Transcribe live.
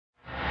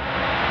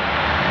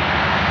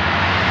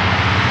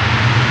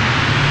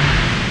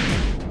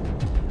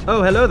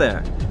Oh, hello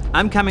there.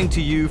 I'm coming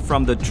to you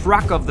from the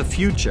truck of the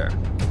future.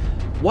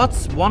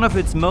 What's one of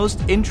its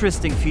most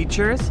interesting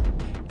features?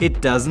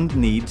 It doesn't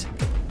need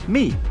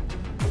me.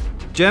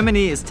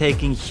 Germany is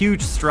taking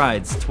huge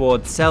strides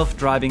towards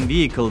self-driving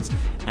vehicles,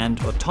 and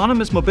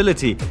autonomous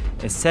mobility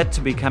is set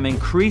to become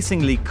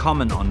increasingly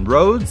common on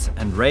roads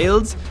and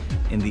rails,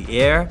 in the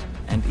air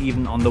and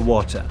even on the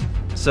water.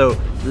 So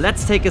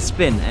let's take a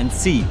spin and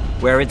see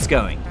where it's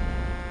going.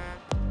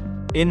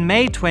 In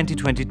May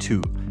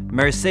 2022,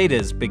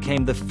 Mercedes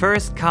became the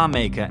first car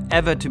maker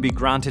ever to be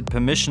granted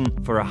permission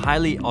for a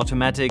highly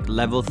automatic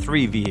Level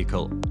 3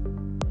 vehicle.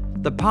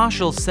 The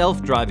partial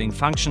self-driving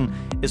function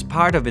is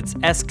part of its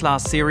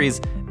S-Class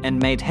series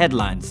and made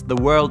headlines the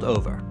world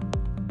over.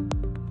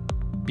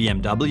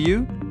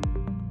 BMW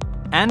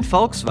and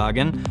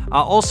Volkswagen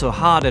are also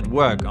hard at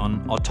work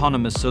on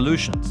autonomous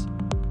solutions.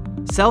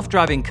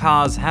 Self-driving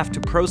cars have to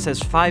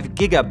process 5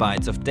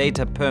 gigabytes of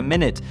data per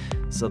minute,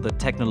 so the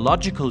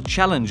technological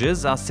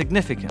challenges are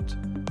significant.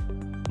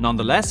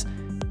 Nonetheless,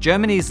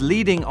 Germany's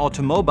leading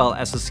automobile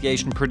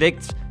association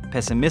predicts,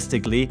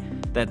 pessimistically,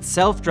 that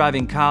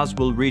self-driving cars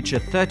will reach a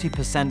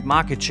 30%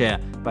 market share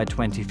by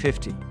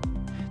 2050.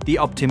 The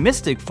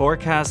optimistic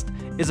forecast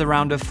is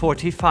around a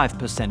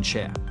 45%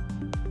 share.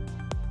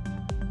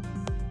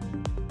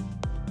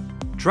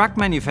 Truck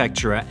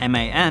manufacturer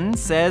MAN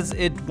says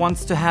it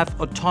wants to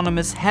have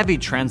autonomous heavy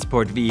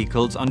transport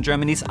vehicles on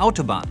Germany's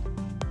Autobahn.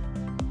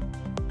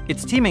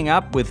 It's teaming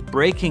up with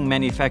braking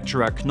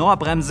manufacturer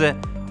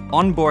Knorr-Bremse,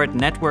 onboard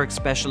network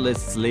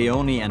specialists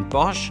Leoni and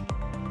Bosch,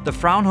 the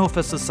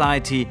Fraunhofer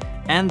Society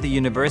and the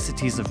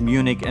universities of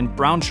Munich and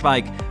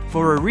Braunschweig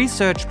for a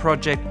research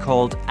project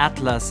called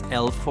Atlas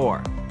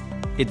L4.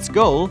 Its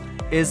goal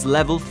is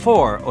Level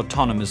 4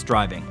 autonomous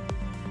driving.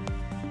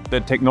 The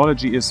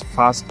technology is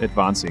fast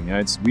advancing.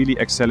 It's really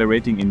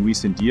accelerating in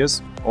recent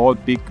years. All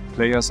big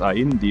players are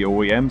in, the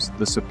OEMs,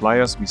 the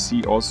suppliers. We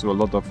see also a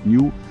lot of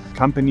new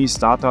companies,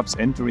 startups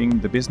entering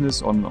the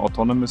business on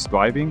autonomous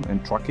driving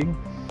and trucking.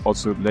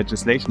 Also,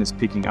 legislation is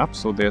picking up,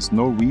 so there's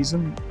no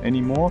reason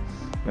anymore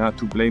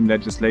to blame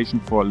legislation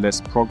for less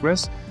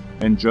progress.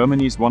 And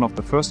Germany is one of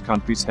the first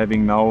countries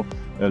having now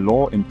a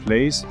law in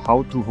place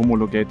how to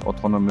homologate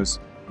autonomous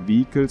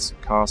vehicles,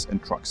 cars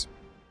and trucks.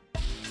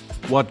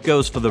 What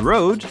goes for the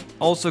road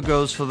also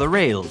goes for the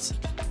rails.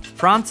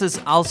 France's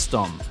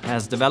Alstom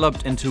has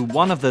developed into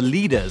one of the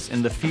leaders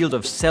in the field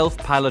of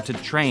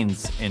self-piloted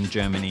trains in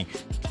Germany.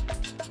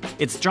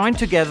 It's joined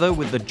together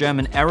with the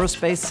German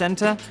Aerospace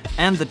Center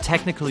and the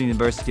Technical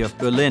University of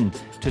Berlin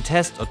to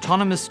test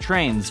autonomous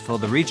trains for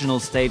the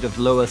regional state of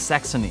Lower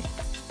Saxony.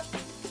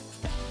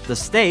 The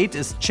state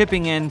is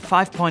chipping in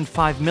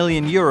 5.5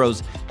 million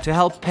euros to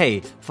help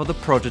pay for the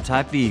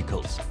prototype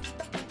vehicles.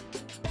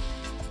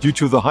 Due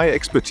to the high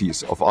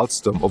expertise of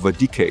Alstom over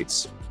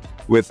decades,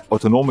 with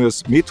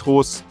autonomous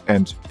metros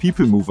and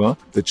people mover,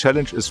 the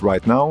challenge is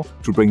right now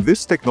to bring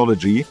this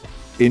technology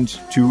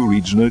into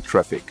regional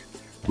traffic.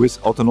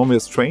 With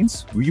autonomous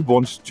trains, we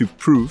want to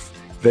prove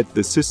that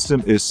the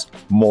system is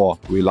more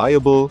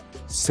reliable,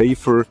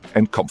 safer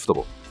and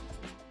comfortable.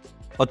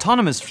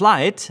 Autonomous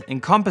flight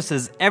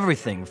encompasses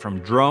everything from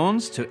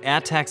drones to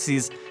air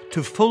taxis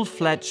to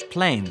full-fledged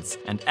planes,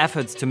 and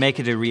efforts to make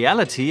it a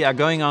reality are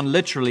going on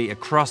literally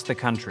across the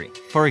country.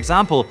 For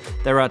example,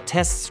 there are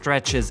test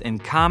stretches in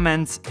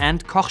Kamenz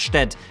and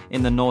Kochstedt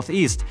in the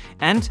northeast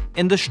and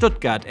in the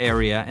Stuttgart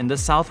area in the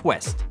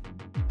southwest.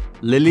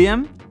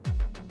 Lilium,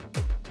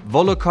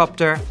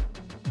 Volocopter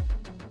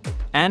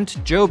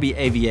and Joby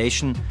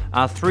Aviation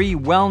are 3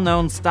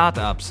 well-known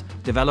startups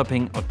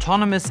developing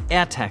autonomous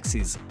air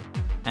taxis.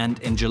 And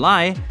in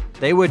July,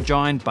 they were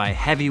joined by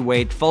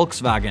heavyweight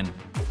Volkswagen.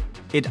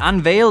 It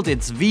unveiled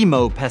its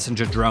Wemo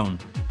passenger drone,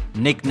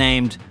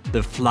 nicknamed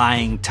the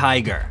Flying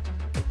Tiger.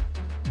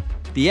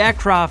 The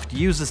aircraft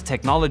uses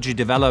technology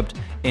developed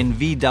in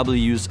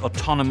VW's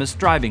autonomous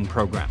driving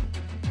program.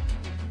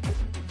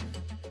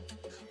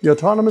 The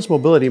autonomous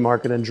mobility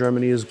market in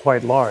Germany is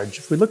quite large.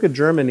 If we look at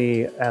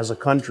Germany as a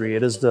country,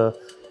 it is the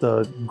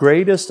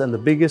greatest and the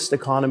biggest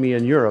economy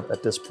in Europe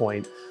at this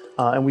point.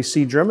 And we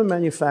see German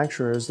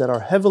manufacturers that are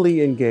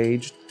heavily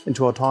engaged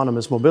into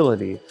autonomous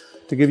mobility.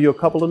 To give you a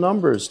couple of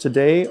numbers,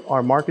 today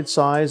our market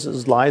size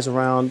lies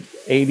around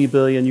 80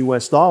 billion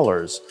US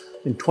dollars.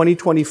 In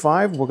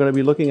 2025, we're going to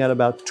be looking at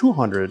about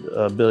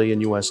 200 billion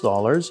US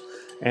dollars.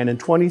 And in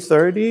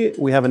 2030,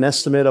 we have an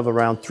estimate of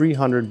around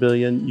 300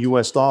 billion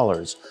US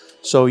dollars.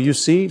 So you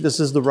see, this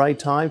is the right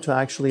time to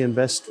actually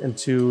invest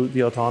into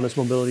the autonomous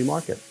mobility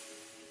market.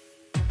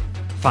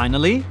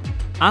 Finally,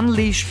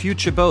 Unleash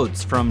Future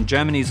Boats from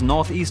Germany's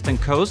northeastern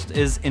coast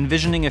is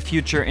envisioning a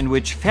future in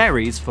which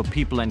ferries for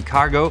people and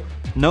cargo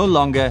no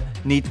longer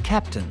need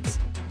captains.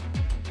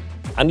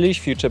 Unleash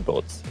Future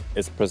Boats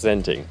is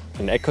presenting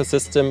an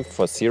ecosystem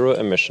for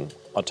zero-emission,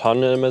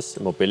 autonomous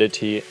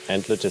mobility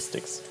and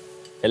logistics.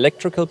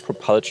 Electrical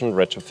propulsion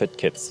retrofit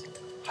kits,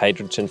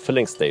 hydrogen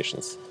filling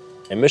stations,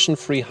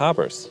 emission-free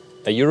harbors,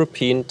 a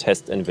European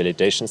test and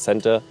validation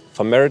center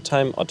for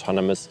maritime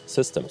autonomous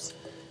systems,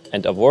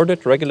 and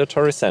awarded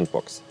regulatory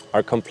sandbox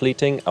are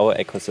completing our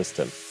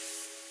ecosystem.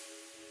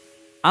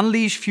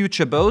 Unleash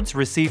Future Boats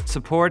received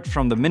support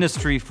from the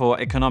Ministry for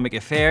Economic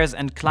Affairs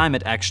and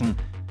Climate Action.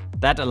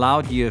 That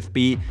allowed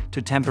UFB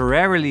to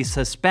temporarily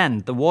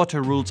suspend the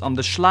water rules on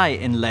the Schlei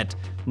Inlet,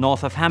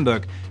 north of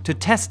Hamburg, to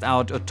test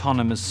out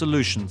autonomous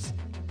solutions.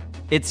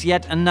 It's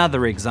yet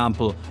another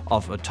example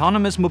of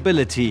autonomous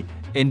mobility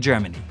in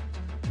Germany.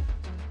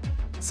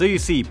 So you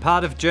see,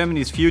 part of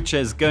Germany's future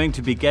is going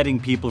to be getting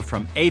people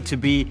from A to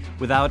B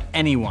without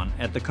anyone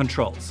at the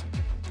controls.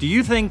 Do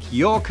you think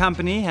your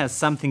company has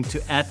something to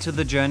add to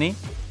the journey?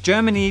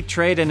 Germany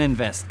Trade and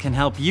Invest can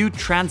help you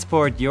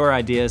transport your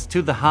ideas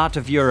to the heart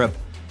of Europe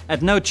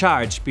at no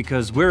charge,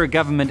 because we're a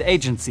government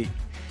agency.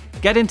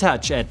 Get in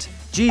touch at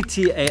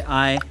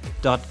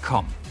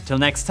gtai.com. Till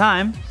next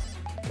time,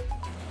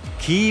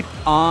 keep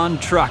on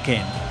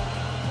trucking.